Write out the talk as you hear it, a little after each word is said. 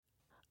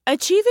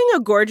Achieving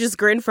a gorgeous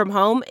grin from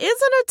home isn't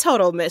a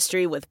total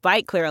mystery with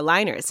Bite Clear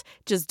aligners.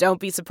 Just don't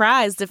be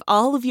surprised if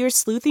all of your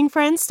sleuthing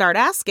friends start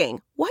asking,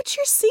 "What's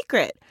your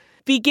secret?"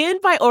 Begin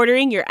by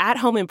ordering your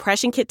at-home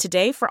impression kit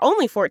today for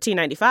only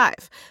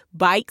 $14.95.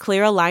 Bite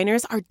Clear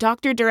aligners are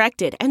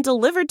doctor-directed and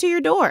delivered to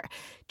your door.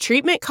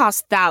 Treatment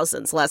costs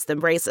thousands less than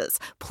braces.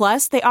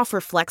 Plus, they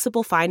offer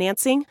flexible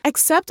financing,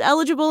 accept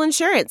eligible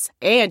insurance,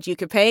 and you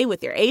can pay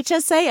with your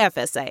HSA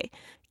FSA.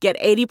 Get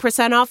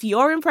 80% off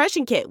your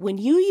impression kit when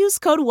you use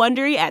code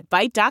WONDERY at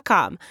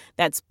Byte.com.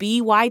 That's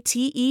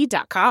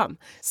BYTE.com.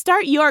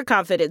 Start your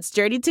confidence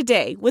journey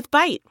today with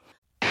Byte.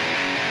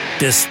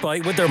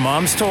 Despite what their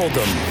moms told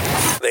them,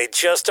 they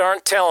just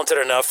aren't talented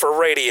enough for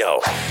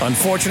radio.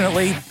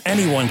 Unfortunately,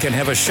 anyone can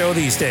have a show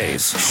these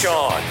days.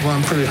 Sean. Well,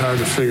 I'm pretty hard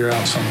to figure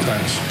out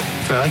sometimes.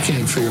 In fact, I can't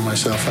even figure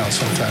myself out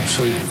sometimes,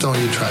 so don't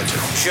you try to.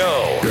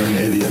 Joe. You're an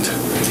idiot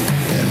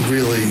and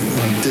really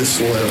a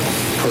disloyal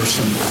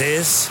person.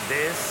 This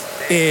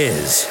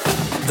is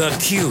the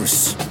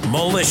Cuse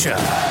Militia.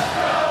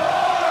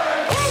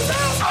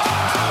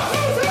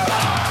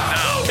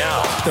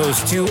 Now,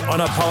 those two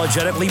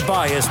unapologetically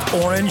biased,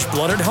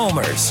 orange-blooded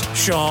homers,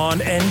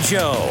 Sean and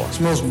Joe. It's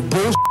the most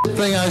bullshit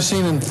thing I've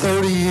seen in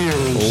 30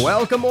 years.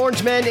 Welcome,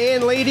 orange men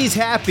and ladies.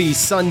 Happy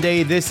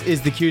Sunday. This is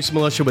the Cuse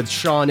Militia with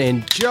Sean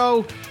and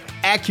Joe.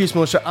 At Cuse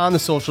Militia on the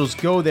socials.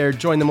 Go there,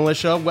 join the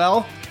militia.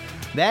 Well,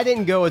 that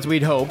didn't go as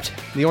we'd hoped.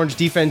 The orange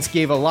defense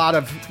gave a lot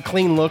of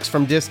clean looks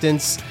from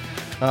distance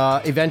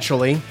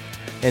eventually,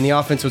 and the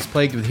offense was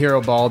plagued with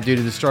hero ball due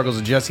to the struggles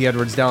of Jesse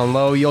Edwards down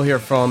low. You'll hear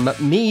from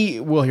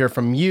me, we'll hear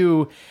from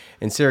you,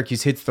 and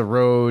Syracuse hits the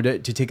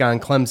road to take on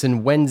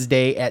Clemson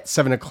Wednesday at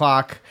 7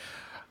 o'clock.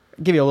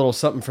 I'll give you a little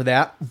something for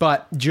that,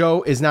 but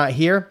Joe is not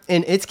here,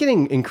 and it's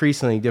getting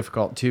increasingly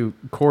difficult to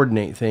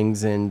coordinate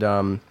things, and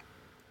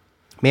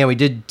man, we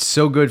did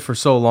so good for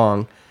so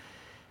long,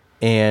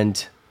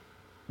 and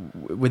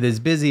with as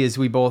busy as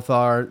we both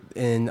are,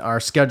 and our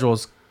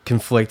schedules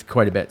conflict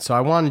quite a bit. So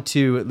I wanted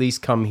to at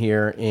least come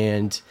here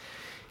and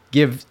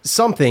give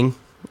something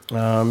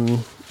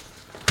to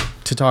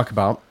talk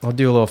about. I'll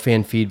do a little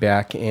fan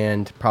feedback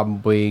and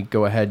probably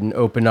go ahead and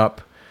open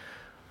up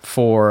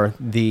for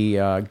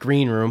the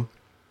Green Room.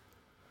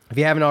 If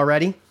you haven't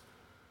already,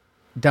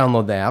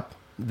 download the app,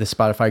 the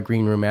Spotify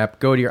Green Room app.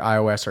 Go to your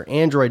iOS or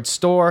Android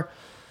store.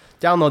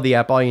 Download the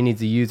app. All you need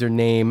is a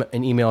username,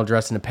 an email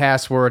address, and a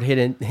password.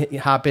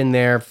 Hop in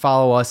there.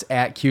 Follow us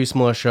at Cuse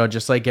Militia,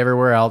 just like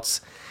everywhere else.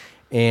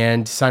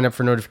 And sign up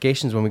for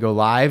notifications when we go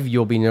live.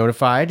 You'll be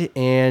notified.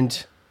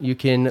 And you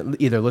can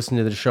either listen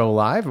to the show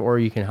live or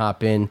you can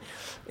hop in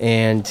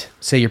and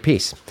say your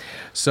piece.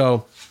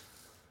 So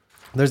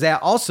there's that.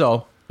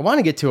 Also, I want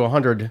to get to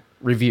 100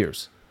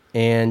 reviews.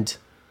 And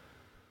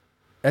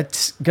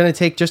it's going to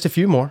take just a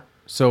few more.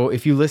 So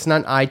if you listen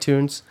on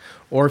iTunes,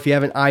 or if you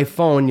have an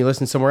iPhone, you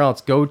listen somewhere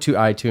else, go to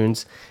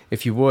iTunes,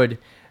 if you would,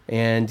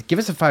 and give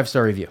us a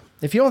 5-star review.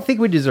 If you don't think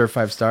we deserve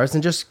 5 stars,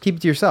 then just keep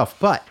it to yourself.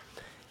 But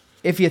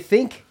if you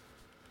think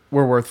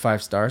we're worth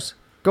 5 stars,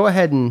 go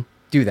ahead and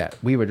do that.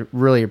 We would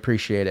really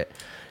appreciate it.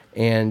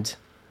 And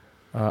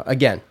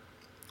again,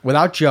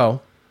 without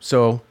Joe,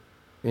 so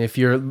if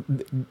you're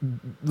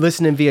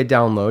listening via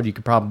download, you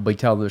could probably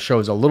tell the show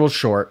is a little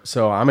short.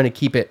 So I'm going to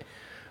keep it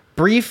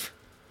brief,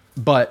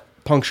 but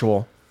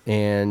punctual,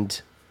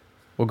 and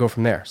we'll go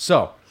from there.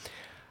 So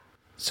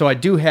I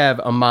do have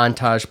a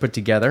montage put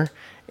together,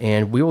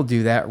 and we will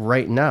do that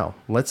right now.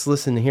 Let's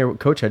listen to hear what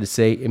Coach had to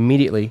say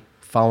immediately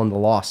following the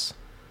loss.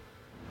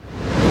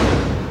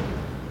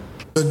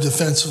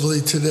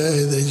 Defensively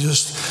today, they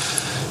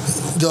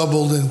just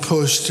doubled and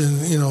pushed, and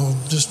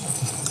just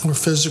were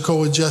physical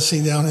with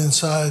Jesse down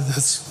inside.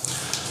 That's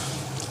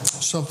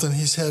something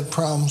he's had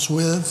problems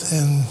with,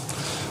 and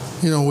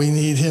we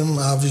need him,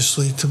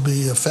 obviously, to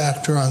be a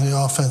factor on the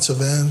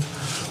offensive end.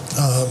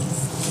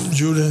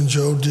 Judah and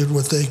Joe did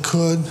what they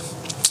could.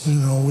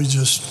 We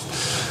just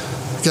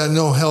got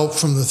no help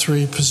from the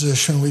 3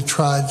 position. We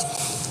tried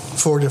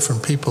 4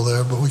 different people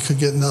there, but we could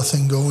get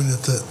nothing going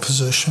at that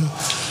position.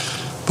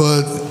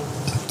 But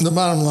the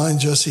bottom line,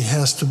 Jesse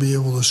has to be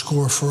able to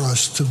score for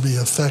us to be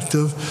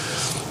effective.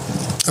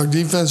 Our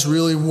defense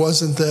really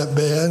wasn't that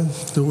bad.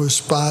 There were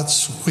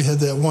spots. We had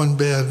that one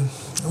bad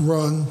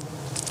run,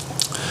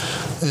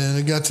 and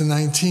it got to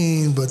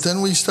 19, but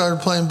then we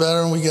started playing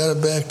better and we got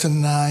it back to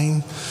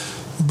 9,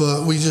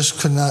 but we just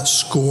could not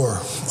score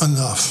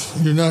enough.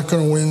 You're not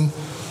going to win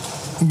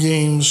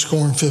games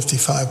scoring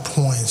 55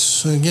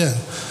 points. And again,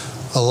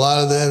 a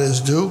lot of that is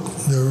Duke.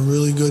 They're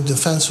really good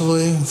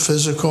defensively,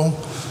 physical,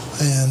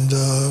 and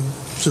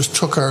just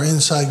took our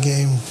inside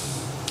game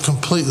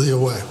completely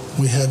away.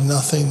 We had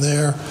nothing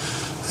there,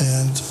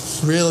 and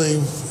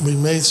really we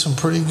made some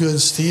pretty good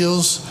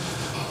steals.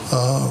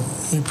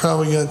 We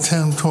probably got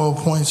 10, 12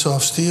 points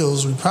off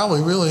steals. We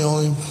probably really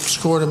only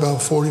scored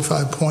about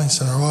 45 points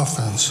in our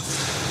offense.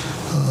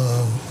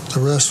 The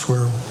rest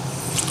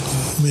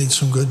made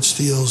some good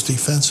steals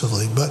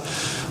defensively. But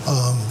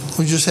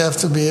we just have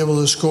to be able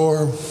to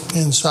score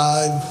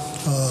inside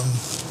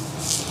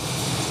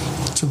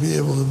to be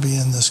able to be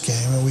in this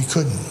game, and we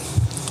couldn't.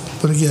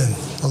 But again,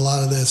 a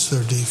lot of that's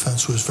their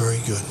defense was very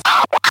good.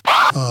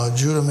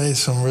 Judah made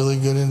some really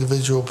good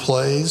individual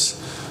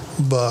plays,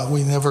 but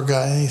we never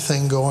got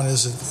anything going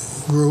as a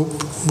group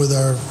with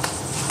our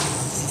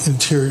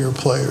interior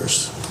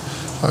players,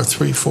 our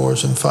 3,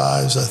 4s, and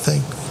 5s.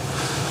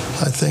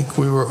 I think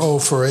we were 0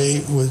 for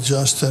 8 with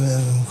Justin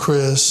and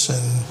Chris,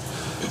 and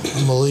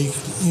Malik,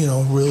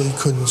 really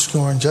couldn't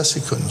score, and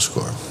Jesse couldn't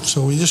score.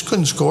 So we just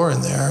couldn't score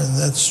in there, and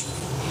that's,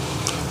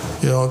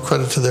 a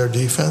credit to their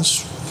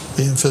defense,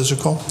 being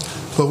physical.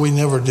 But we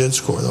never did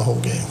score the whole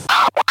game.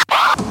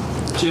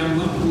 Jim,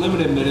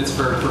 limited minutes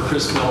for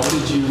Chris Bell. What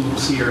did you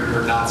see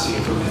or not see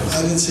from him?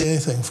 I didn't see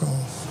anything from him.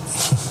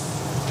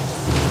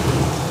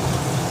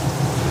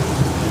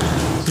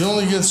 You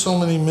only get so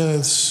many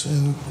minutes,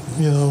 and,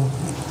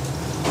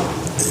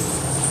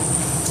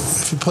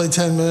 if you play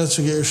 10 minutes,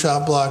 you get your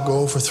shot block,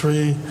 go for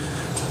 3,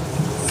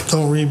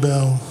 don't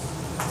rebound,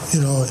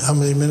 how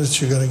many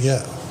minutes you're going to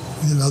get?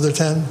 Another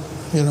 10?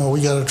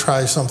 We got to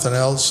try something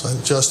else.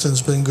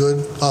 Justin's been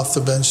good off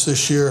the bench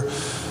this year.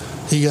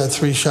 He got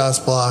 3 shots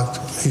blocked.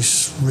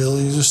 He's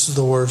really, this is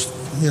the worst,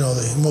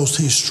 the most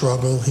he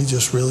struggled. He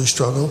just really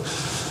struggled.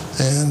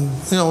 And,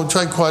 we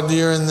tried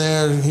Quadir in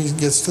there. He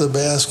gets to the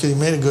basket. He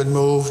made a good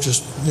move,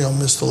 just,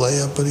 missed the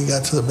layup, but he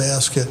got to the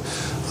basket.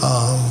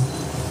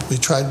 We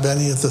tried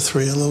Benny at the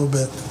 3 a little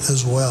bit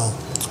as well.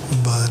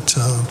 But,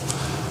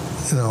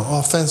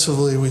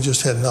 offensively, we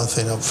just had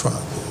nothing up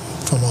front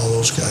from all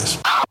those guys.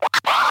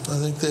 I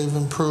think they've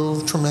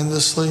improved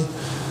tremendously.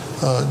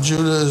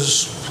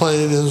 Judah's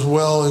played as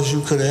well as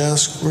you could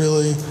ask,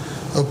 really,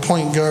 a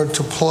point guard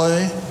to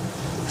play.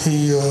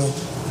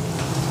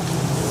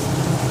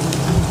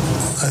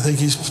 I think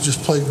he's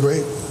just played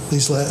great,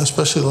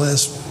 especially the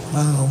last,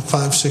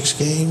 5, 6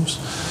 games.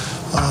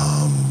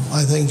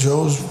 I think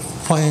Joe's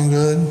playing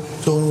good,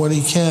 doing what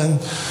he can.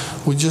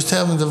 We just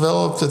haven't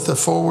developed at the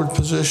forward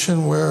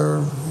position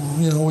where,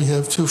 we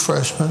have 2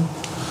 freshmen.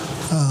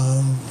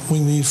 We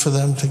need for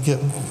them to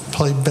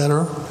play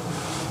better.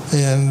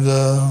 And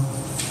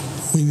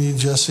we need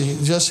Jesse.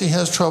 Jesse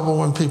has trouble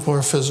when people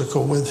are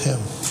physical with him.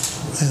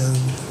 And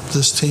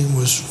this team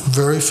was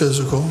very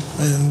physical,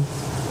 and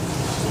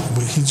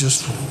he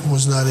just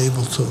was not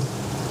able to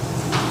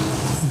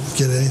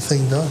get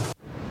anything done.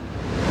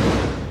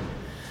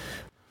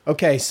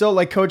 Okay, so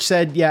like Coach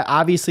said, yeah,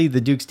 obviously the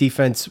Duke's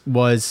defense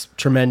was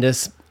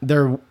tremendous.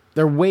 They're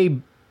way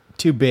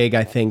too big,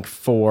 I think,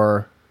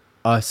 for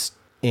us,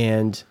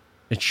 and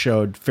it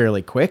showed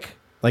fairly quick.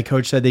 Like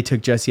Coach said, they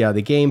took Jesse out of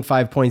the game,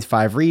 5 points,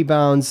 5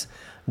 rebounds.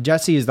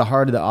 Jesse is the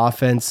heart of the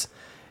offense,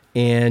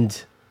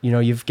 and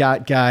you've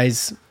got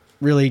guys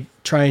really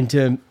trying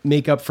to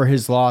make up for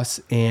his loss,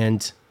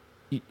 and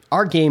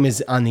our game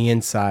is on the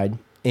inside,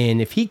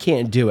 and if he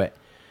can't do it,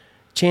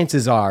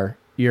 chances are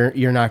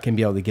you're not going to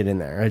be able to get in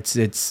there.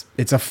 It's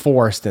a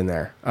forest in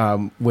there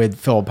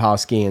with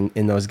Filipowski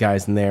and those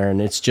guys in there, and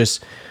it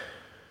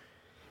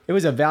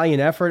was a valiant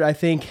effort, I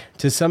think,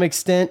 to some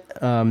extent,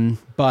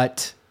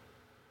 but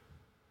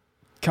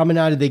coming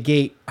out of the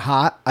gate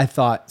hot, I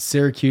thought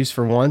Syracuse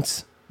for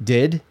once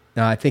did.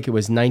 I think it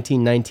was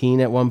 19-19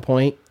 at one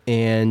point,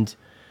 and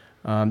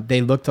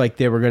they looked like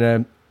they were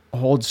going to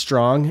hold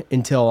strong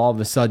until all of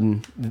a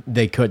sudden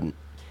they couldn't.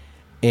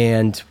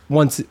 And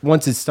once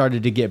it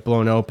started to get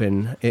blown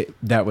open,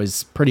 that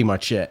was pretty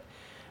much it.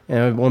 And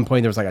at one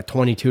point there was like a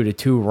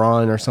 22-2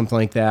 run or something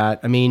like that.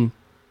 I mean,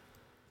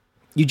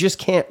 you just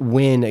can't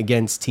win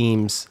against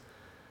teams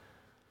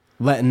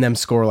letting them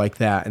score like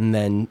that and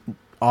then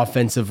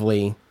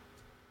offensively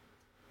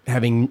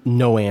having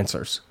no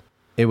answers.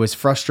 It was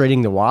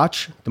frustrating to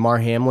watch. DeMar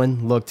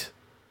Hamlin looked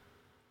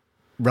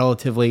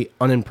relatively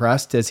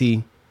unimpressed as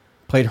he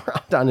played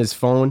around on his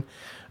phone.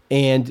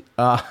 And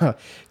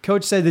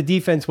Coach said the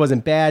defense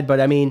wasn't bad,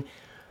 but I mean,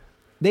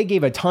 they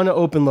gave a ton of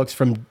open looks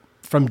from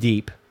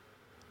deep.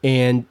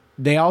 And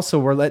they also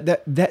were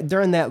that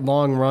during that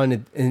long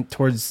run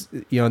towards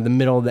the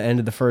middle of the end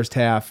of the first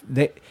half,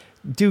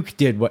 Duke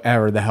did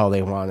whatever the hell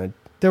they wanted.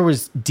 There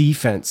was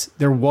defense.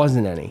 There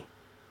wasn't any.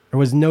 There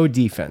was no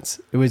defense.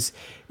 It was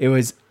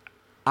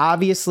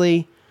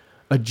obviously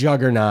a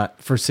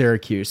juggernaut for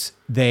Syracuse.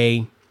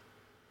 They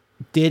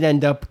did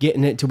end up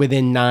getting it to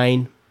within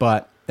 9,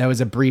 but that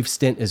was a brief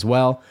stint as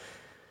well.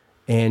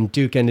 And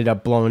Duke ended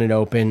up blowing it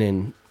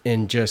open,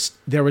 and just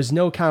there was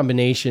no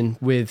combination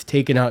with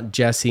taking out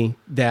Jesse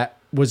that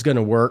was going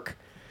to work.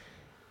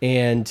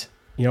 And,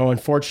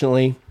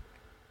 unfortunately,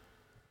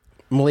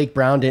 Malik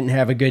Brown didn't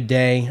have a good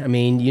day. I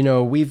mean,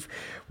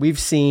 we've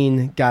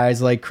seen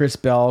guys like Chris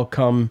Bell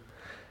come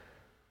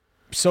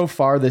so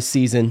far this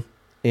season,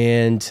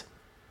 and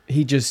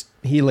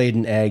he laid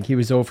an egg. He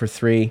was 0 for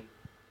 3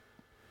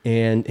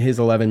 in his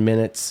 11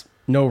 minutes,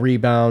 no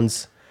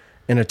rebounds,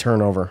 and a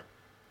turnover.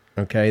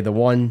 Okay, the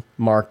one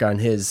mark on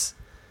his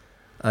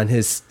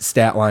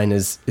stat line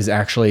is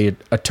actually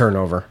a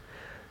turnover.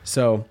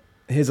 So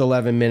his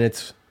 11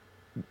 minutes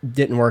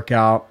didn't work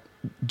out.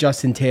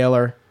 Justin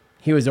Taylor,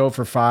 he was 0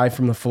 for 5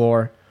 from the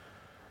floor.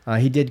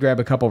 He did grab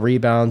a couple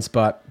rebounds,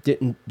 but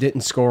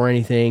didn't score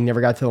anything.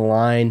 Never got to the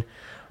line.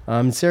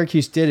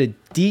 Syracuse did a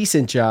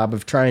decent job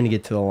of trying to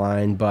get to the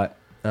line, but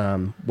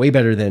way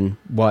better than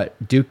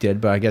what Duke did,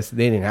 but I guess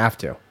they didn't have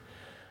to.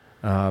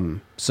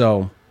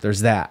 So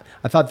there's that.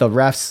 I thought the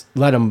refs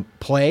let them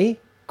play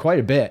quite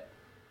a bit,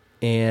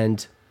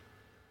 and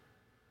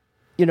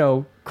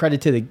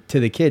credit to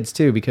the kids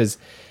too, because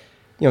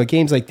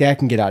games like that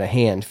can get out of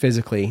hand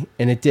physically,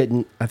 and it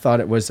didn't. I thought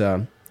it was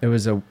a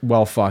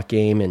well fought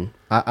game, and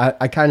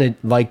I kind of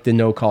like the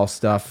no call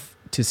stuff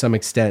to some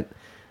extent.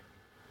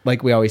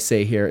 Like we always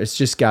say here, it's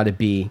just got to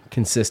be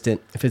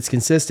consistent. If it's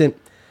consistent,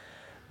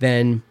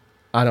 then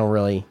I don't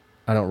really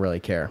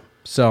care.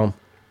 So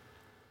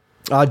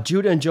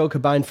Judah and Joe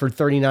combined for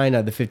 39 out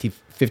of the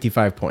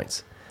 55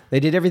 points.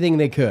 They did everything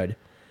they could,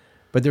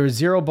 but there was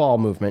zero ball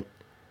movement.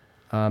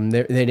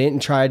 They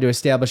didn't try to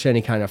establish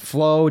any kind of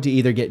flow to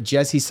either get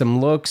Jesse some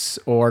looks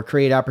or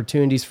create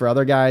opportunities for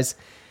other guys.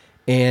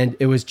 And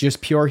it was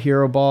just pure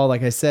hero ball.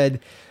 Like I said,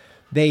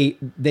 they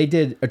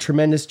did a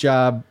tremendous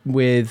job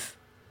with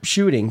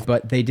shooting,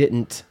 but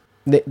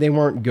they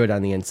weren't good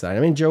on the inside. I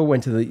mean, Joe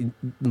went to the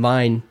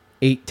line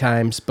 8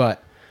 times,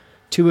 but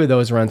 2 of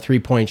those were on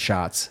 3-point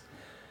shots.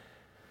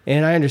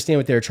 And I understand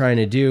what they were trying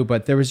to do,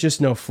 but there was just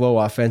no flow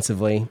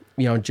offensively.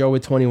 Joe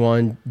with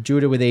 21,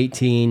 Judah with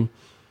 18.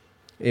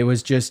 It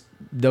was just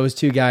those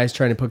 2 guys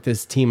trying to put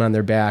this team on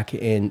their back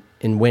and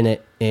win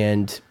it.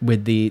 And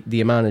with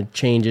the amount of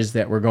changes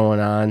that were going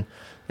on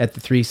at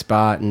the 3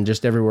 spot and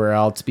just everywhere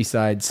else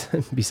besides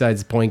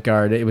the point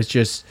guard, it was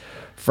just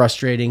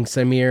frustrating.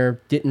 Samir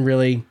didn't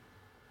really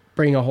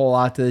bring a whole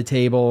lot to the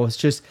table. It's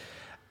just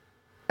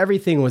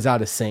everything was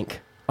out of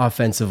sync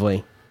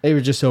offensively. They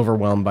were just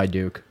overwhelmed by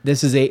Duke.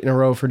 This is 8 in a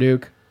row for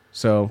Duke,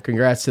 so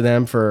congrats to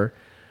them for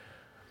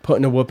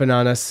putting a whooping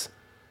on us.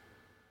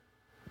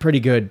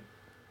 Pretty good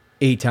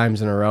 8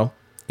 times in a row,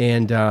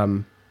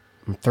 and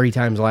 3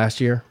 times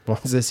last year,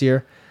 once this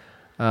year.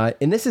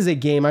 And this is a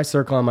game I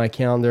circle on my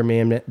calendar,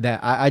 man, that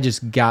I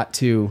just got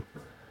to...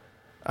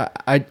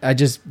 I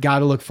just got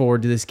to look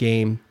forward to this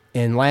game.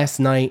 And last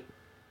night,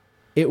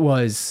 it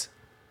was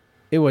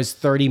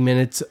 30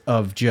 minutes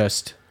of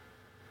just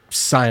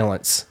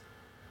silence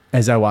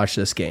as I watched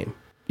this game.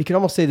 You can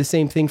almost say the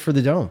same thing for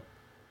the Dome.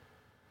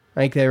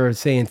 I think they were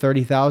saying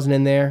 30,000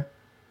 in there.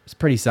 It's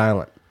pretty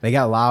silent. They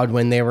got loud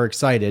when they were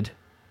excited,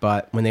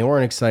 but when they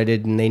weren't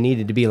excited and they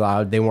needed to be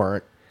loud, they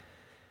weren't.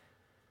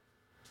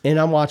 And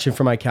I'm watching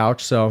from my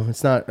couch, so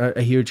it's not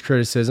a huge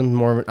criticism,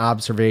 more of an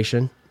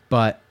observation.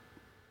 But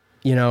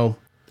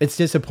it's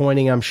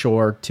disappointing, I'm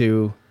sure,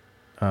 to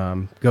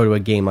go to a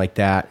game like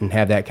that and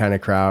have that kind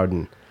of crowd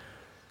and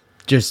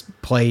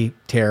just play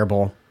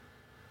terrible.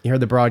 You heard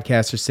the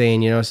broadcaster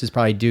saying, this is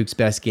probably Duke's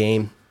best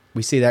game.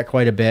 We see that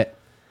quite a bit.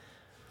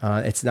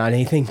 It's not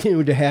anything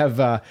new to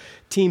have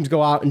teams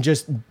go out and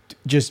just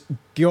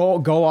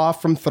go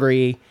off from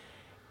 3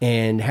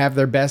 and have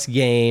their best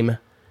game.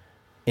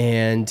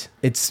 And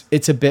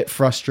it's a bit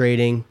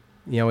frustrating.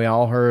 We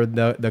all heard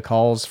the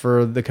calls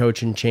for the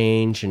coaching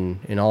change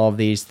and all of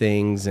these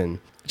things, and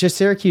just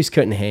Syracuse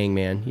couldn't hang,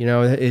 man.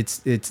 It's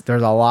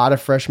there's a lot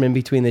of freshmen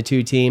between the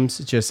 2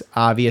 teams. It's just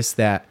obvious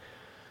that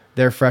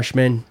their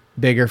freshmen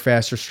bigger,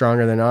 faster,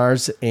 stronger than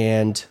ours,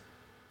 and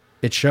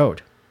it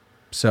showed.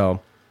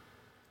 So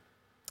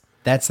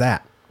that's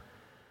that.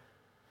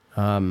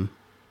 You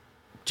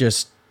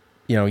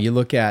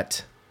look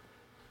at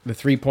the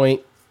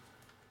 3-point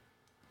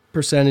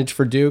percentage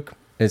for Duke.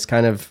 It's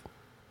kind of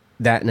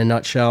that in a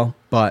nutshell,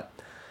 but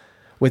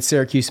with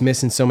Syracuse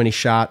missing so many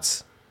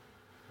shots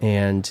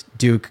and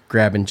Duke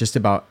grabbing just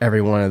about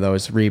every one of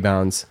those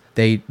rebounds,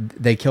 they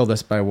killed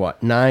us by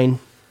what, 9?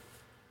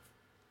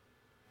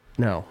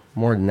 No,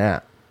 more than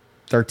that,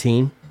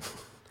 13.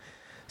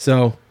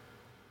 So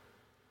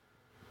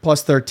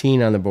plus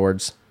 13 on the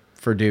boards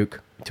for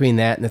Duke. Between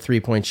that and the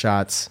 3-point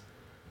shots,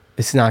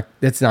 it's not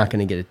going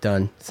to get it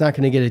done. It's not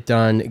going to get it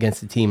done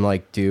against a team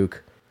like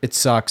Duke. It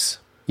sucks.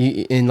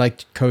 And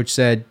like Coach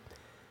said,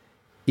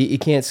 you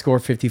can't score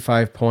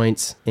 55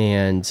 points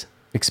and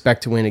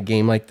expect to win a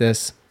game like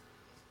this.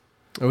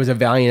 It was a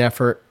valiant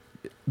effort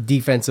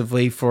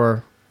defensively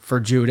for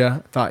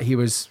Judah. I thought he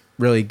was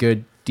really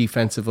good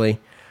defensively.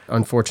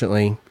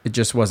 Unfortunately, it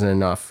just wasn't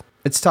enough.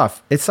 It's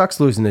tough. It sucks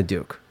losing to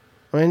Duke.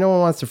 I mean, no one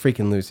wants to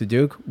freaking lose to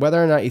Duke,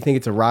 whether or not you think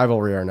it's a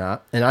rivalry or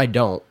not, and I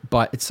don't,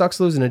 but it sucks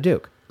losing to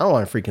Duke. I don't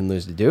want to freaking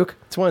lose to Duke.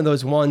 It's one of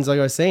those ones, like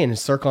I was saying,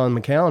 circle on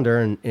the calendar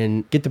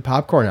and get the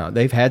popcorn out.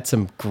 They've had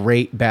some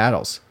great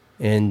battles.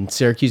 And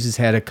Syracuse has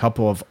had a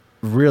couple of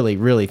really,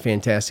 really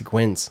fantastic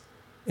wins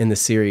in the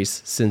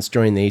series since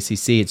joining the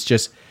ACC. It's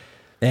just,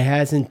 we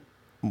haven't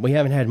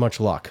had much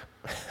luck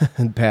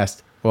in the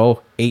past,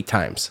 8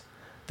 times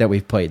that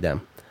we've played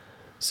them.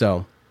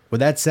 So, with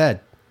that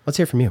said, let's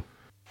hear from you.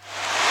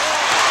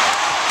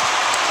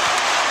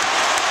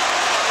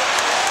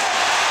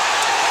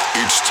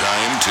 It's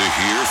time to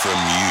hear from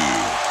you,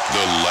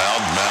 the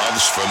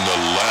loudmouths from the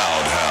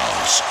Loud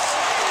House.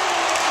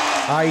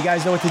 All right, you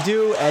guys know what to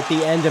do. At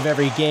the end of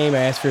every game, I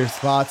ask for your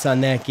thoughts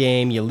on that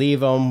game. You leave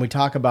them. We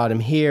talk about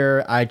them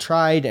here.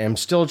 I'm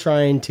still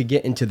trying to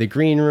get into the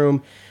green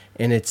room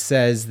and it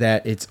says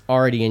that it's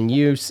already in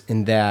use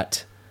and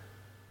that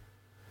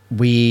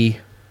we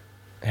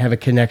have a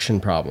connection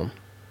problem,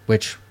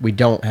 which we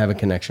don't have a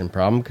connection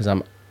problem because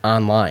I'm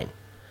online.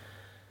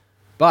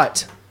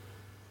 But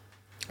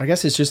I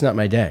guess it's just not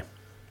my day.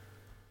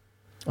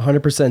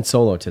 100%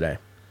 solo today.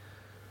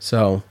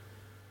 So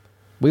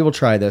we will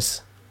try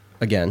this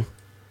again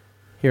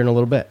here in a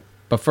little bit.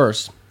 But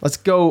first, let's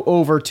go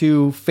over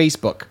to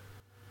Facebook.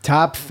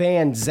 Top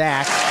fan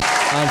Zach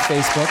on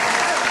Facebook.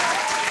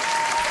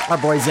 Our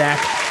boy Zach.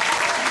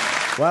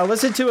 Well, I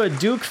listened to a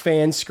Duke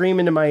fan scream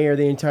into my ear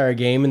the entire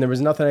game, and there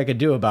was nothing I could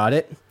do about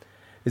it.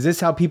 Is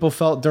this how people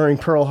felt during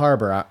Pearl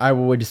Harbor? I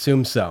would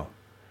assume so.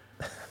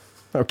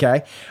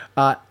 Okay.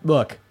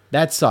 Look,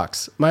 that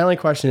sucks. My only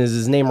question is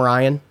his name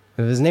Ryan?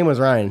 If his name was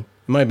Ryan, it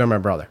might have been my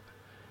brother.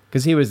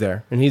 Because he was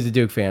there, and he's a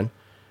Duke fan.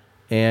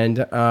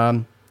 And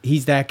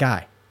he's that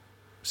guy.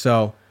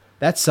 So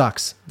that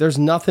sucks. There's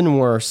nothing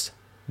worse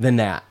than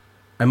that,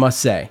 I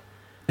must say.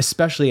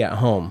 Especially at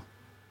home.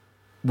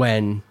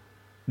 When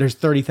there's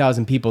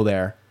 30,000 people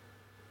there,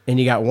 and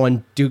you got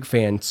one Duke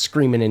fan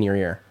screaming in your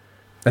ear.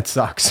 That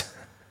sucks.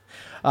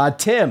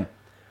 Tim,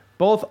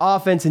 both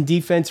offense and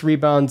defense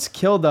rebounds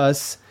killed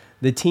us.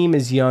 The team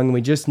is young.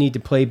 We just need to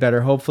play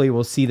better. Hopefully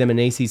we'll see them in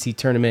ACC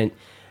tournament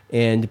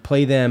and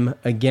play them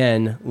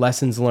again.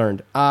 Lessons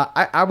learned.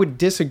 I would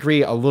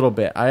disagree a little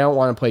bit. I don't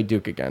want to play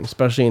Duke again,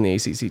 especially in the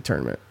ACC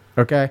tournament.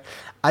 Okay?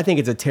 I think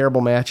it's a terrible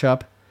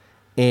matchup,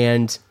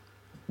 and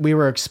we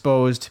were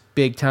exposed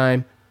big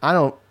time. I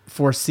don't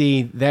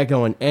foresee that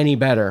going any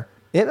better.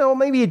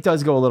 Maybe it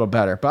does go a little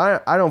better,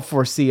 but I don't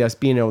foresee us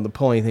being able to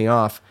pull anything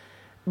off.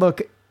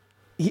 Look,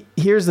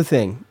 here's the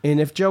thing, and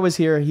if Joe was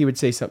here, he would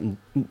say something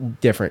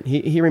different.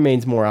 He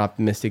remains more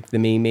optimistic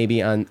than me,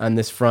 maybe on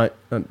this front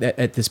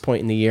at this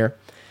point in the year.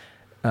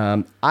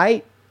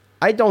 I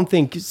don't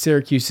think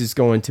Syracuse is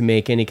going to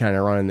make any kind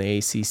of run in the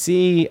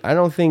ACC. I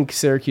don't think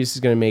Syracuse is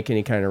going to make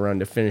any kind of run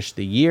to finish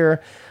the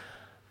year.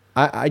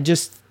 I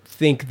just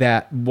think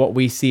that what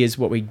we see is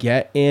what we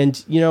get,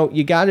 and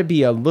you got to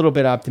be a little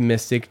bit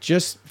optimistic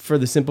just for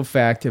the simple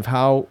fact of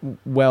how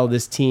well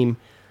this team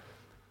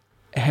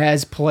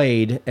has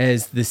played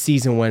as the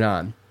season went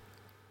on.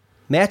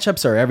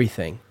 Matchups are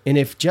everything. And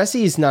if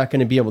Jesse is not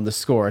going to be able to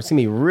score, it's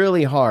going to be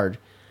really hard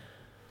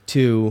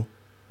to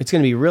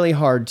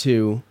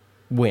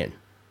win.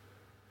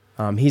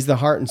 He's the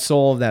heart and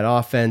soul of that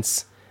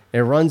offense. It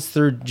runs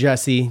through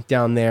Jesse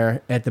down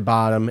there at the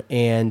bottom,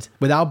 and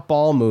without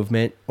ball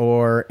movement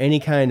or any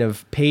kind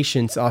of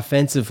patience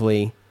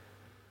offensively,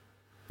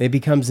 it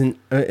becomes an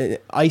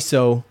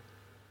ISO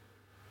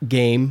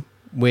game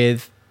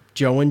with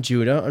Joe and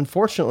Judah,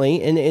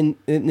 unfortunately, and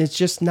it's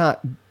just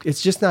not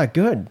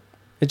good.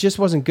 It just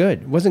wasn't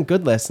good. It wasn't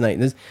good last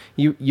night.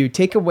 You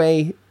take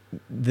away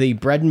the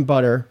bread and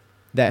butter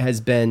that has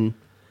been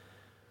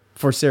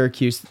for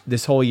Syracuse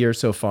this whole year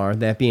so far,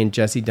 that being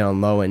Jesse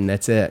down low, and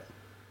that's it.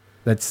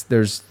 It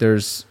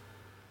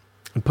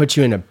puts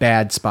you in a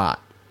bad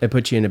spot.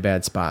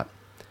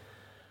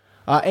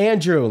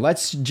 Andrew,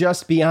 let's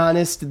just be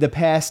honest. The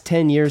past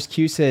 10 years,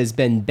 Cuse has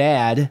been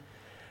bad.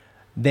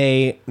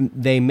 They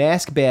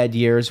mask bad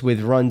years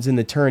with runs in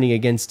the tourney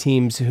against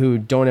teams who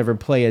don't ever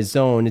play a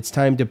zone. It's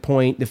time to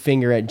point the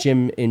finger at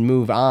Jim and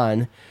move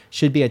on.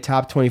 Should be a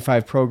top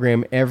 25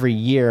 program every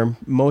year.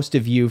 Most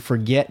of you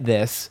forget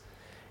this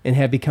and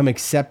have become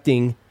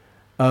accepting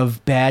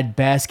of bad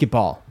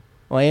basketball.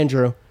 Well,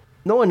 Andrew,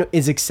 no one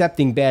is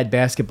accepting bad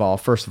basketball,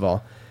 first of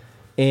all.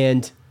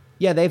 And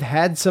yeah, they've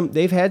had some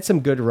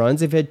good runs.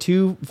 They've had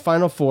 2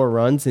 Final Four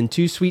runs and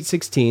 2 Sweet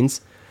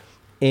 16s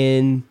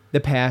within the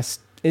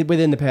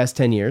past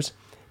 10 years.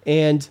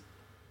 And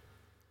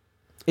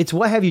it's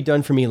what have you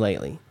done for me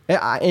lately?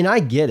 And I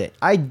get it.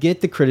 I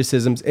get the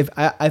criticisms. If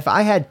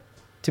I had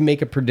to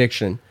make a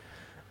prediction,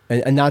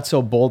 a not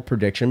so bold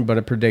prediction, but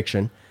a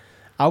prediction,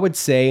 I would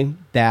say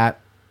that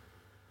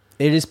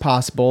it is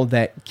possible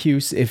that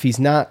Coach,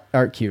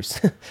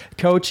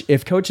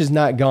 if Coach is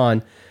not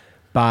gone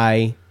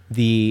by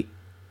the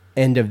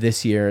end of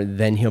this year,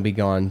 then he'll be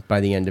gone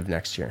by the end of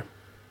next year.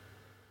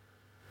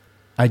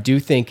 I do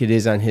think it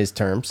is on his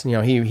terms.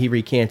 He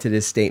recanted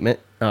his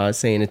statement,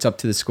 saying it's up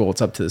to the school.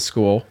 It's up to the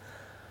school.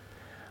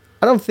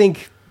 I don't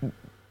think.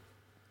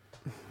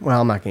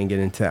 Well, I'm not going to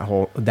get into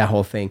that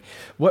whole thing.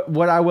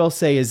 What I will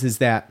say is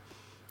that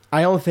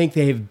I don't think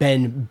they've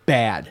been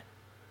bad.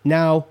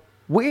 Now,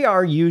 we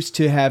are used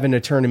to having a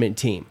tournament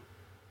team,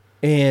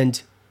 and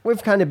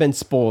we've kind of been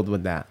spoiled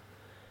with that.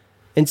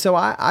 And so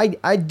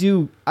I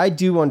do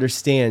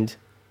understand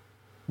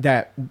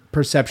that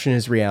perception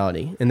is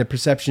reality, and the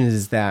perception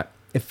is that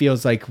it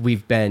feels like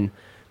we've been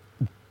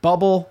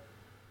bubble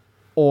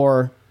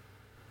or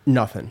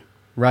nothing,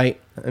 right?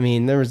 I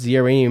mean, there was the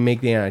year we didn't even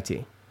make the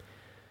NIT.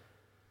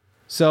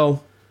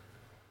 So,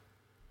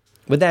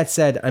 with that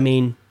said, I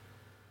mean,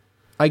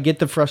 I get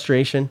the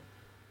frustration,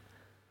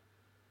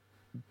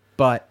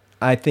 but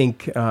I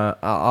think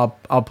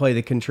I'll play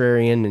the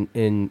contrarian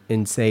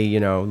and say,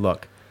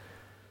 look,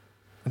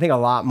 I think a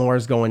lot more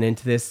is going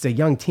into this. It's a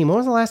young team. When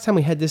was the last time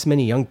we had this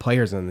many young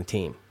players on the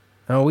team?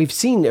 We've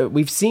seen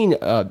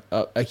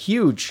a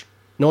huge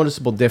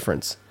noticeable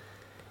difference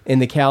in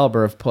the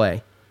caliber of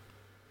play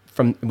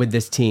with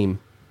this team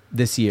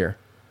this year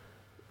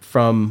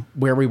from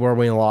where we were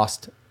when we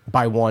lost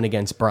by 1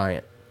 against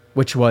Bryant,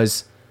 which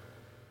was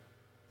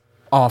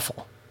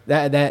awful.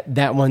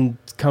 That one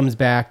comes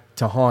back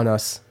to haunt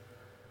us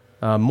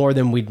more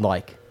than we'd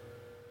like.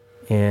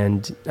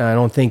 And I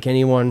don't think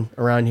anyone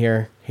around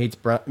here hates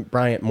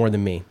Bryant more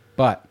than me.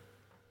 But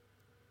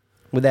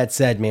with that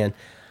said, man,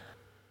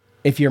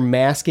 if you're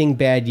masking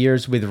bad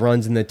years with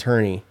runs in the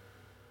tourney,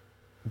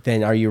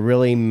 then are you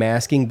really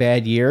masking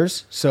bad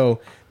years? So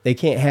they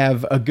can't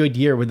have a good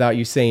year without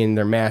you saying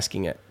they're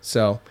masking it.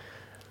 So,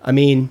 I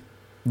mean,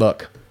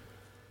 look,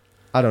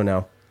 I don't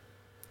know.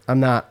 I'm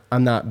not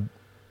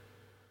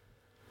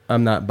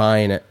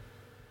buying it.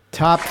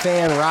 Top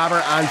fan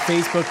Robert on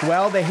Facebook.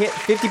 Well, they hit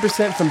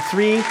 50% from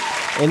 3,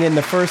 and in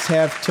the first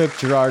half took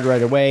Girard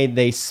right away.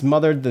 They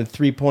smothered the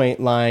 3-point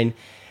line,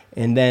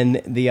 and then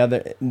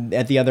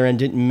at the other end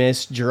didn't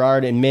miss.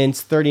 Girard and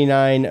Mintz,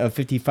 39 of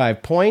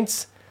 55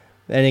 points.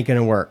 That ain't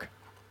gonna work.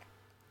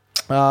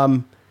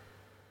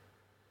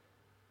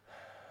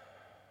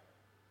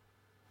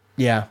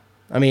 Yeah,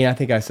 I mean, I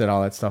think I said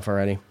all that stuff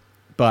already,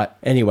 but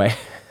anyway,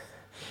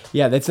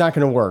 yeah, that's not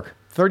gonna work.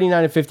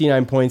 39 of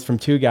 59 points from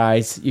 2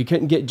 guys. You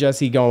couldn't get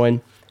Jesse going,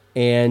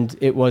 and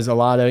it was a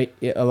lot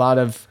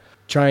of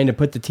trying to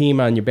put the team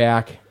on your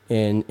back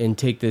and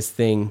take this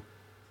thing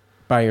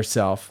by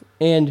yourself.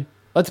 And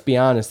let's be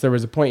honest, there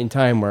was a point in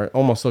time where it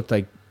almost looked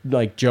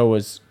like Joe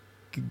was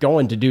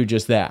going to do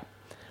just that,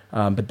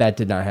 but that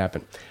did not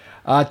happen.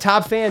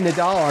 Top fan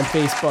Nadal on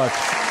Facebook.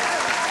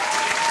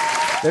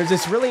 There's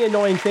this really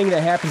annoying thing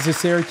that happens to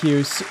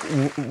Syracuse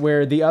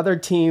where the other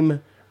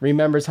team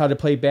remembers how to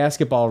play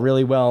basketball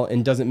really well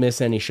and doesn't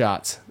miss any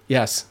shots.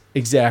 Yes,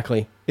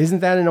 exactly. Isn't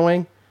that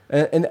annoying?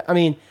 And I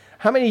mean,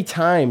 how many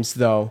times,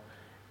 though,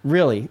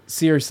 really,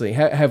 seriously,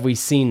 have we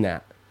seen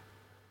that?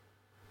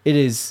 It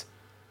is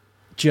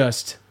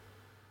just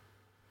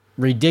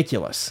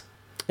ridiculous.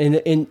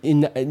 And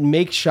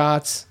make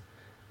shots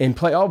and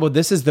play. Oh, well,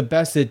 this is the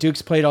best that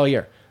Duke's played all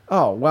year.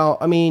 Oh, well,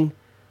 I mean,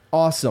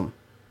 awesome.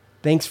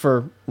 Thanks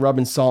for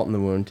rubbing salt in the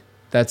wound.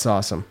 That's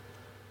awesome.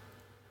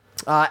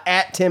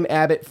 At Tim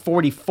Abbott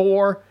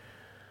 44.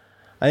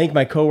 I think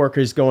my coworker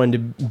is going to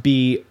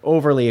be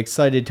overly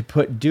excited to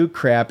put Duke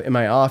crap in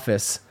my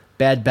office.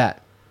 Bad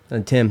bet.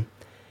 Tim,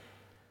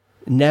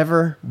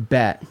 never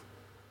bet.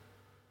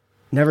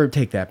 Never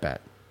take that bet.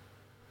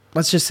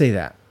 Let's just say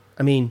that.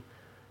 I mean,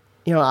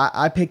 you know,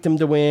 I picked him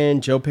to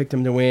win. Joe picked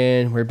him to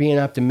win. We're being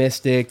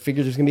optimistic.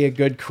 Figured there's going to be a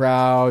good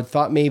crowd.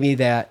 Thought maybe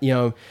that, you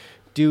know,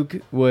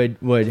 Duke would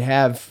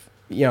have,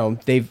 you know,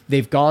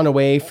 they've gone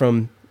away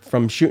from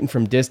shooting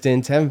from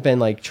distance, haven't been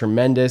like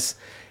tremendous.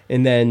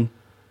 And then,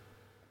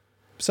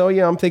 so,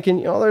 you know, I'm thinking,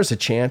 you know, there's a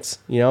chance,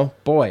 you know,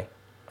 boy,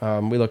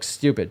 we look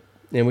stupid.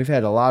 And we've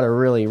had a lot of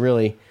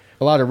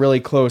really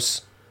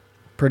close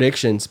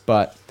predictions,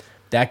 but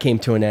that came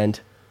to an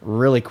end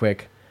really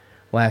quick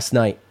last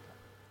night.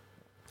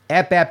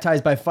 At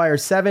Baptized by Fire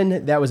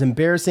 7, that was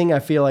embarrassing. I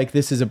feel like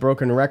this is a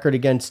broken record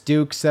against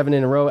Duke, 7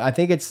 in a row. I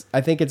think it's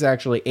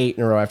actually 8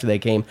 in a row after they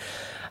came.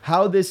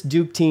 How this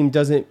Duke team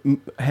doesn't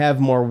have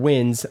more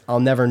wins, I'll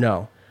never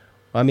know.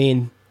 I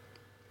mean,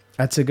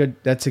 that's a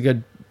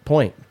good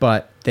point,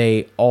 but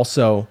they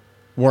also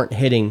weren't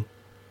hitting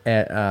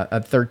at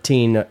a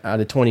 13 out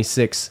of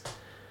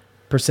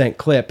 26%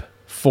 clip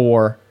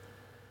for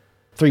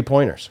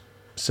 3-pointers.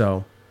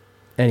 So,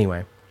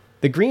 anyway,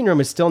 the green room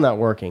is still not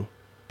working.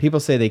 People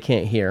say they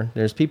can't hear.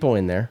 There's people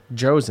in there.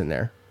 Joe's in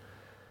there.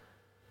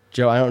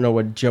 Joe, I don't know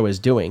what Joe is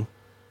doing.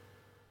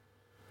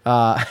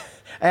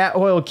 At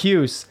Oil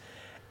Cuse,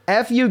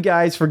 F you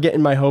guys for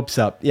getting my hopes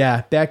up.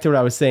 Yeah, back to what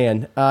I was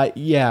saying.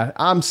 Yeah,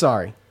 I'm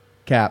sorry,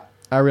 Cap.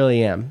 I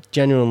really am.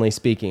 Genuinely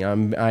speaking,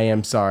 I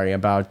am sorry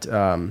about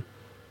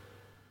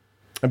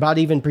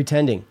even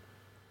pretending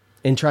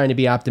and trying to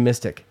be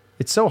optimistic.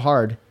 It's so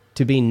hard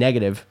to be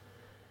negative,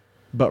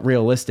 but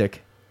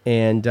realistic,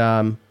 and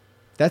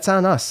that's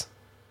on us.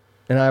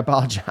 And I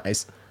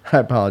apologize.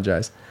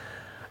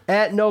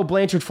 At No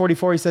Blanchard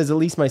 44, he says, at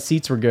least my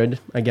seats were good,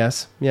 I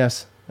guess.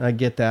 Yes, I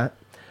get that.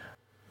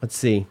 Let's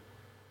see.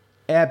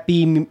 At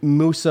B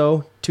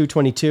Muso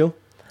 222,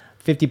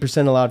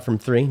 50% allowed from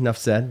 3. Enough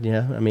said.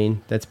 Yeah, I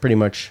mean, that's pretty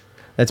much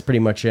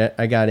it.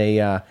 I got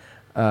a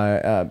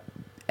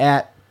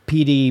at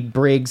PD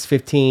Briggs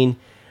 15.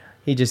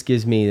 He just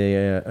gives me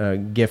a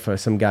gif of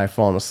some guy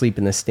falling asleep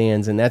in the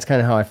stands, and that's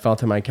kind of how I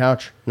felt on my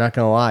couch. Not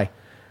gonna lie,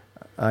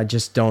 I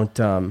just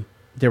don't.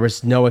 There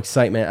was no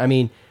excitement. I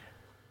mean,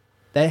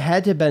 that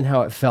had to have been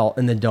how it felt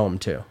in the dome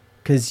too,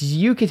 because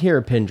you could hear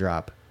a pin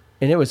drop,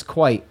 and it was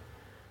quite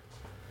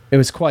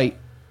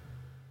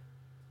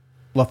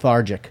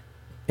lethargic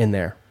in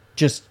there,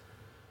 just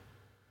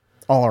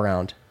all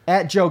around.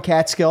 At Joe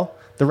Catskill,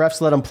 the refs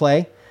let him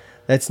play.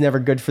 That's never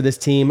good for this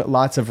team.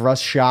 Lots of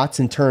rush shots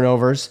and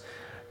turnovers.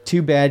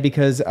 Too bad,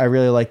 because I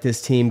really like this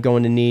team.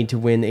 Going to need to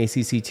win the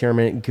ACC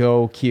tournament.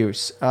 Go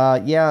Cuse.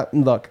 Yeah,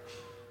 look,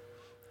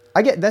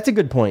 That's a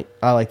good point.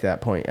 I like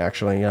that point,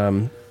 actually.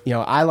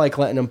 I like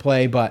letting them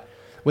play, but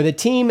with a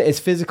team as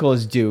physical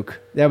as Duke,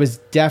 that was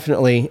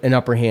definitely an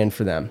upper hand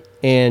for them.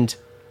 And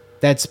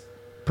that's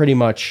pretty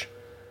much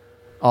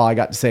all I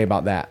got to say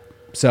about that.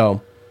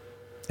 So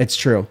it's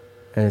true.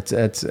 And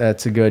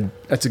that's a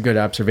good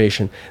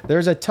observation.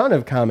 There's a ton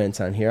of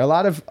comments on here. A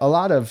lot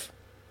of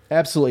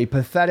absolutely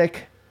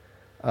pathetic.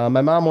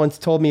 My mom once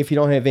told me, if you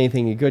don't have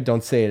anything good,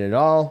 don't say it at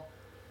all.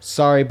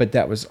 Sorry, but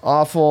that was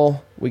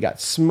awful. We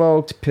got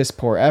smoked. Piss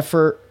poor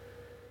effort.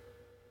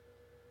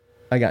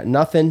 I got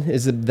nothing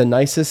is the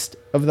nicest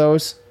of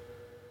those.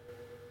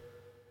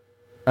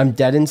 I'm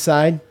dead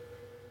inside.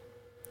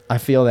 I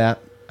feel that.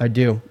 I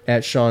do.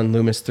 At Sean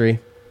Loomis 3.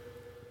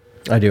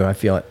 I do. I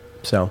feel it.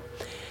 So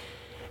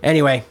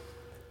anyway,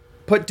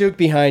 put Duke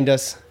behind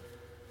us.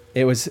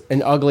 It was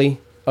an ugly,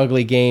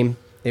 ugly game.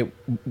 It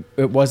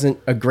wasn't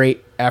a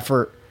great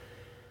effort.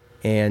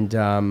 And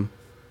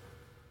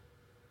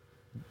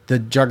the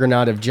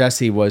juggernaut of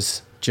Jesse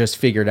was just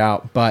figured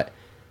out. But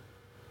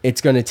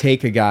it's going to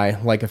take a guy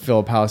like a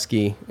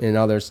Filipowski and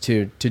others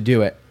to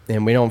do it.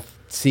 And we don't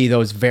see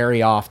those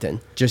very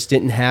often. Just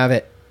didn't have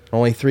it.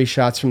 Only 3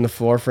 shots from the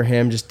floor for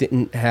him. Just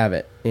didn't have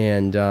it.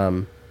 And,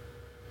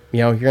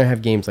 you're going to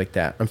have games like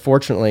that.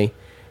 Unfortunately,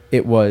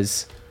 it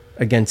was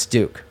against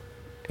Duke.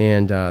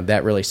 And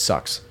that really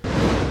sucks.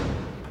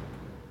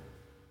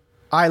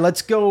 All right,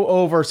 let's go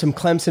over some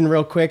Clemson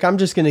real quick. I'm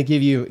just going to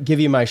give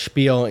you my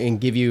spiel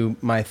and give you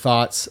my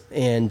thoughts.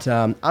 And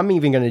I'm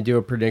even going to do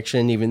a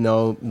prediction, even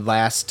though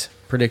last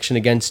prediction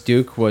against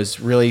Duke was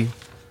really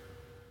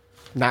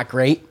not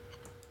great.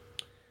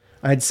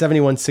 I had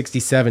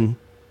 71-67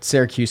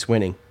 Syracuse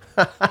winning.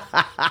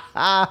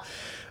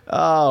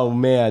 Oh,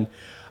 man.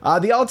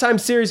 The all-time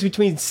series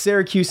between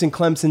Syracuse and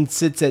Clemson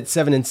sits at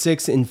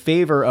 7-6 in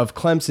favor of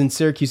Clemson.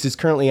 Syracuse is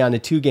currently on a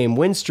 2-game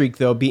win streak,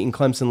 though, beating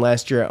Clemson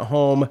last year at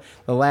home.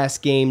 The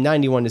last game,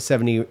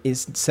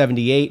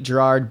 91-78.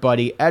 Gerard,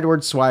 Buddy,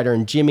 Edward, Swider,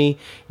 and Jimmy,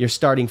 your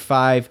starting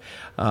 5.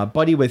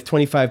 Buddy with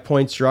 25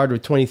 points, Gerard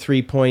with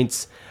 23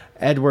 points,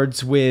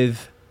 Edwards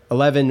with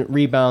 11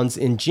 rebounds,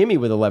 and Jimmy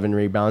with 11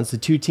 rebounds. The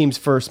two teams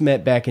first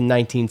met back in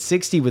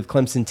 1960, with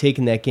Clemson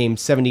taking that game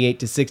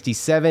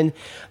 78-67.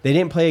 They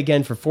didn't play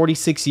again for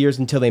 46 years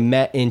until they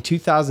met in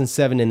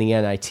 2007 in the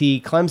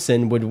NIT.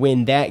 Clemson would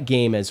win that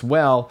game as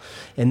well,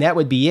 and that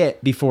would be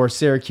it before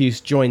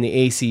Syracuse joined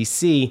the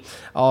ACC.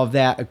 All of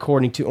that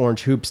according to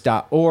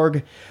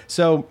orangehoops.org.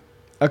 So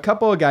a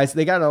couple of guys,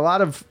 they got a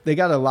lot of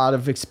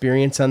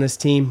experience on this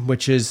team,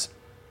 which is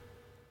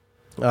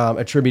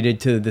attributed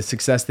to the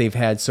success they've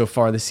had so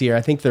far this year.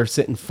 I think they're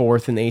sitting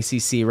 4th in the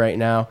ACC right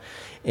now,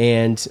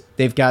 and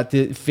they've got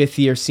the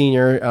 5th-year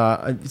senior,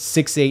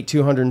 6'8",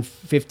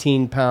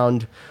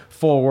 215-pound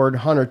forward,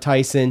 Hunter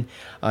Tyson.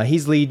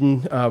 He's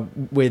leading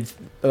with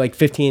like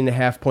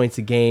 15.5 points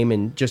a game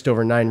and just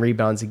over 9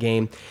 rebounds a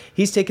game.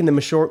 He's taking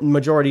the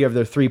majority of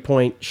their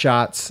 3-point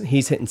shots.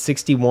 He's hitting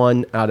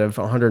 61 out of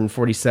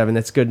 147.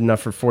 That's good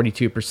enough for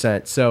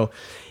 42%. So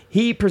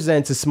he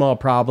presents a small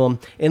problem.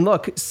 And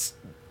look,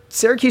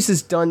 Syracuse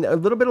has done a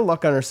little bit of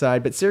luck on her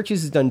side, but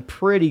Syracuse has done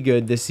pretty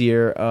good this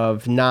year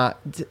of not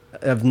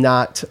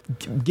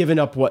giving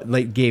up what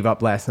they gave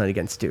up last night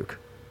against Duke.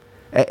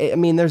 I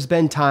mean, there's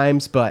been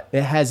times, but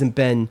it hasn't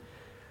been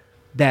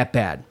that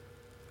bad.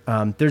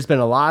 There's been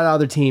a lot of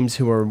other teams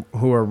who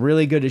are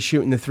really good at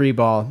shooting the 3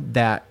 ball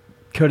that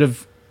could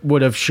have,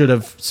 would have, should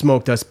have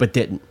smoked us, but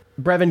didn't.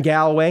 Brevin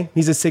Galloway,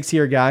 he's a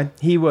 6-year guy.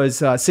 He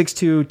was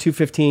 6'2",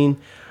 215.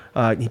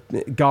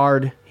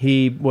 Guard.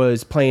 He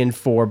was playing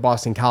for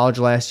Boston College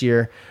last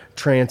year,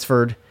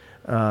 transferred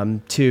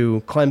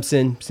to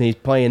Clemson, so he's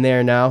playing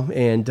there now.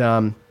 And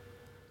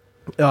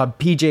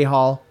PJ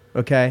Hall,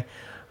 okay,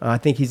 I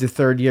think he's a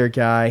 3rd-year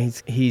guy.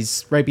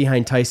 He's right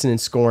behind Tyson in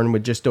scoring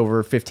with just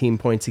over 15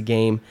 points a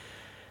game.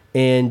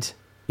 And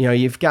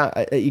you got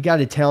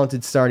a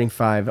talented starting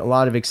 5, a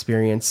lot of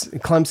experience.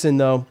 Clemson,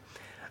 though,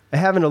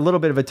 having a little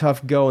bit of a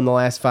tough go in the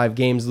last 5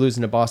 games,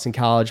 losing to Boston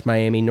College,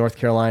 Miami, North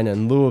Carolina,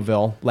 and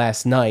Louisville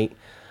last night.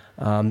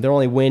 Their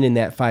only win in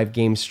that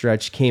 5-game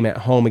stretch came at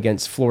home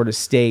against Florida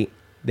State.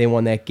 They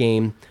won that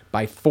game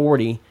by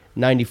 40,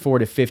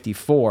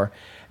 94-54.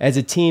 As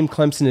a team,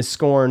 Clemson is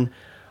scoring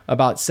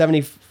about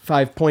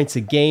 75 points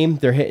a game.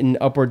 They're hitting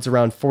upwards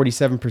around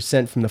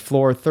 47% from the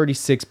floor,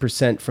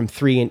 36% from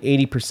 3, and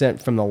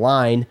 80% from the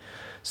line.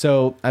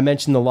 So I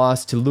mentioned the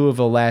loss to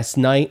Louisville last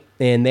night,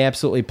 and they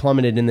absolutely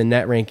plummeted in the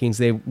net rankings.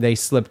 They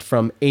slipped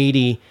from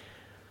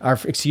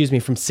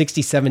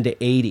 67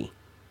 to 80.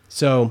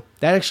 So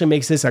that actually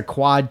makes this a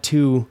quad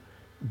 2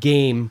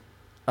 game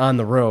on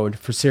the road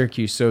for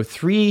Syracuse. So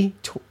 3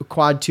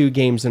 quad 2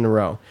 games in a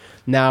row.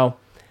 Now,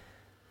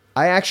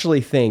 I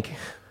actually think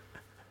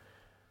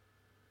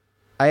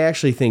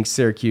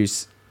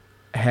Syracuse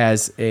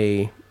has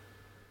a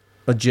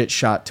legit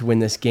shot to win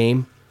this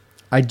game.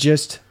 I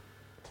just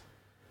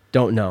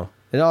don't know.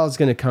 It all is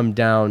going to come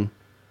down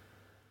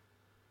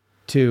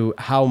to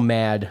how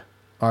mad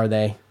are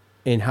they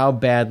and how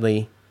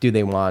badly do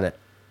they want it.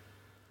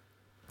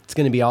 It's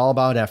going to be all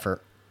about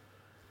effort.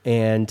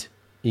 And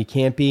You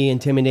can't be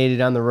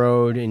intimidated on the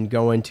road and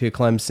go into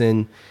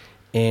Clemson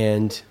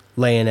and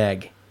lay an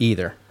egg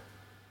either.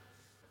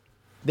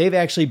 They've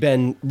actually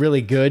been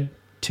really good,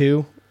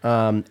 too,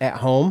 at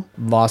home.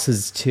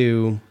 Losses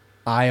to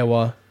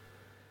Iowa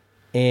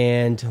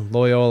and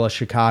Loyola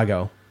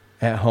Chicago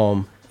at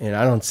home. And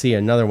I don't see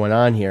another one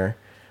on here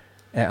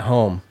at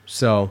home.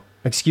 So,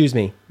 excuse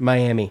me,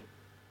 Miami.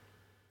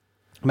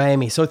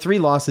 So 3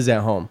 losses at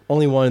home.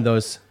 Only one of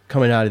those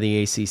coming out of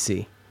the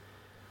ACC.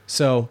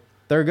 So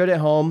they're good at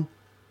home.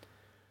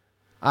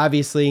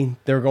 Obviously,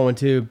 they're going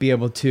to be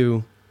able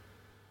to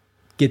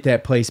get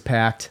that place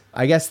packed.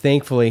 I guess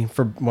thankfully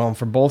for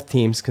both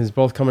teams, because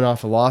both coming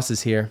off of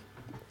losses here,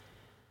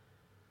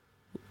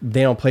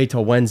 they don't play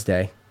till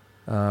Wednesday.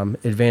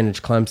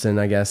 Advantage Clemson,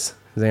 I guess.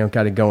 They don't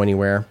got to go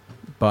anywhere.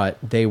 But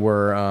they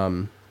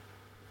were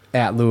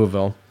at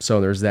Louisville, so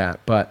there's that.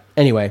 But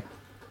anyway,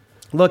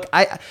 look,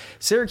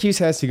 Syracuse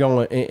has to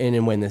go in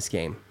and win this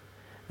game.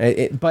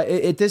 But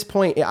at this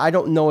point, I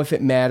don't know if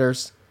it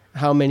matters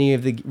how many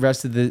of the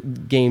rest of the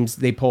games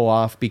they pull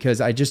off, because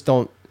I just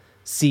don't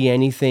see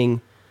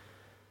anything.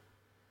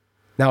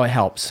 Now it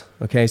helps,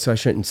 okay? So I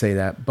shouldn't say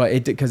that,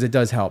 but because it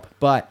does help.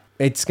 But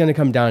it's going to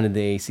come down to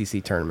the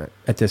ACC tournament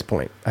at this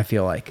point, I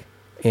feel like.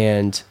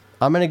 And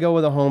I'm going to go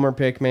with a homer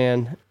pick,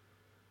 man.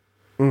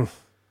 And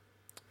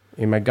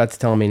my gut's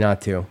telling me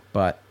not to,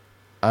 but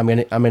I'm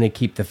gonna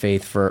keep the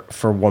faith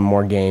for one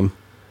more game.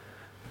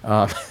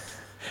 I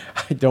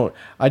don't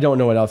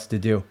know what else to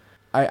do.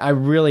 I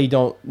really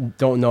don't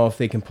know if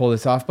they can pull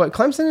this off. But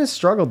Clemson has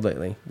struggled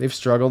lately. They've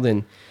struggled,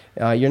 and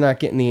you're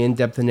not getting the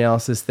in-depth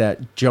analysis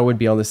that Joe would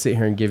be able to sit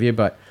here and give you.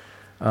 But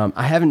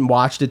I haven't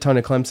watched a ton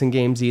of Clemson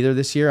games either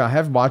this year. I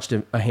have watched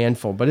a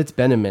handful, but it's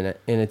been a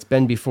minute, and it's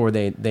been before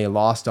they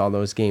lost all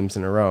those games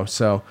in a row.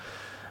 So,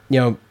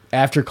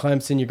 after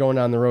Clemson, you're going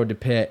on the road to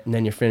Pitt, and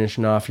then you're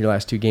finishing off your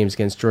last 2 games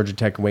against Georgia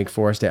Tech and Wake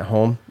Forest at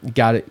home. You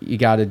got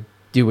to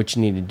do what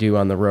you need to do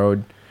on the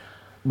road.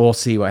 We'll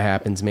see what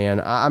happens, man.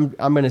 I'm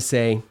going to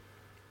say,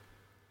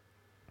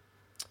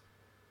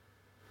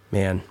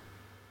 man,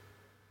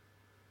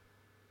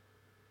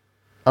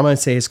 I'm going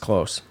to say it's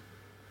close.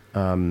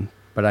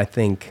 But I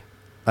think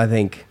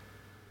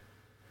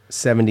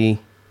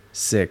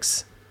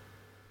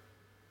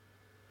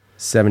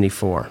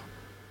 76-74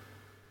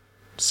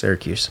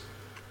 Syracuse.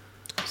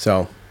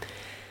 So,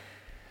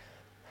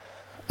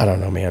 I don't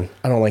know, man.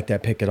 I don't like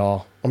that pick at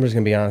all. I'm just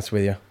going to be honest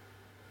with you.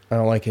 I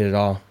don't like it at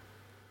all.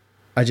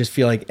 I just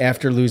feel like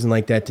after losing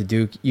like that to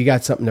Duke, you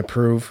got something to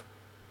prove.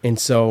 And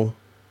so,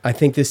 I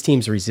think this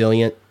team's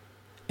resilient.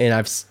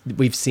 And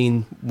we've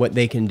seen what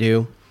they can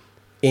do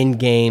in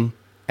game,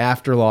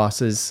 after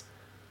losses,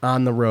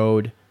 on the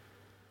road.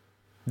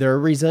 They're a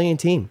resilient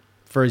team.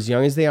 For as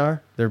young as they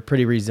are, they're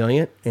pretty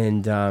resilient.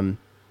 And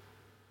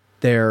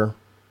they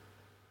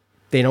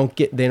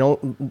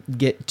don't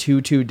get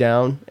too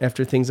down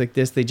after things like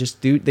this. They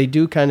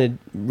do kind of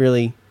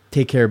really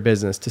take care of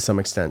business to some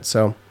extent.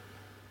 So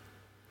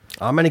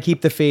I'm going to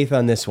keep the faith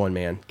on this one,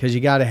 man, because you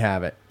got to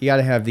have it. You got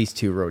to have these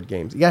 2 road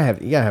games. You got to have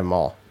them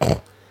all.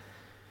 You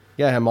got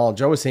to have them all.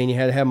 Joe was saying you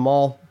had to have them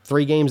all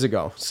 3 games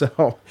ago.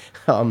 So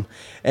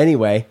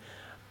anyway,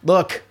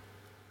 look,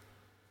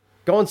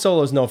 going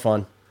solo is no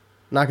fun.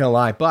 Not going to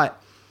lie,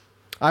 but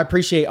I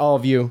appreciate all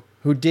of you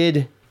who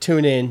did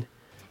tune in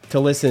to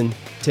listen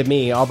to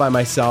me all by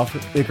myself.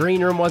 The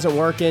green room wasn't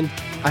working.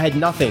 I had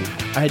nothing.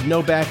 I had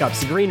no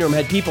backups. The green room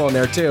had people in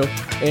there too,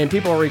 and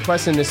people were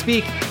requesting to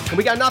speak, and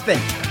we got nothing.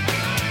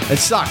 It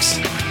sucks.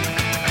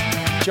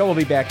 Joe will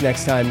be back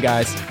next time,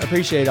 guys. I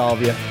appreciate all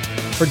of you.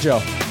 For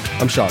Joe,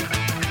 I'm Sean.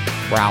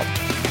 We're out.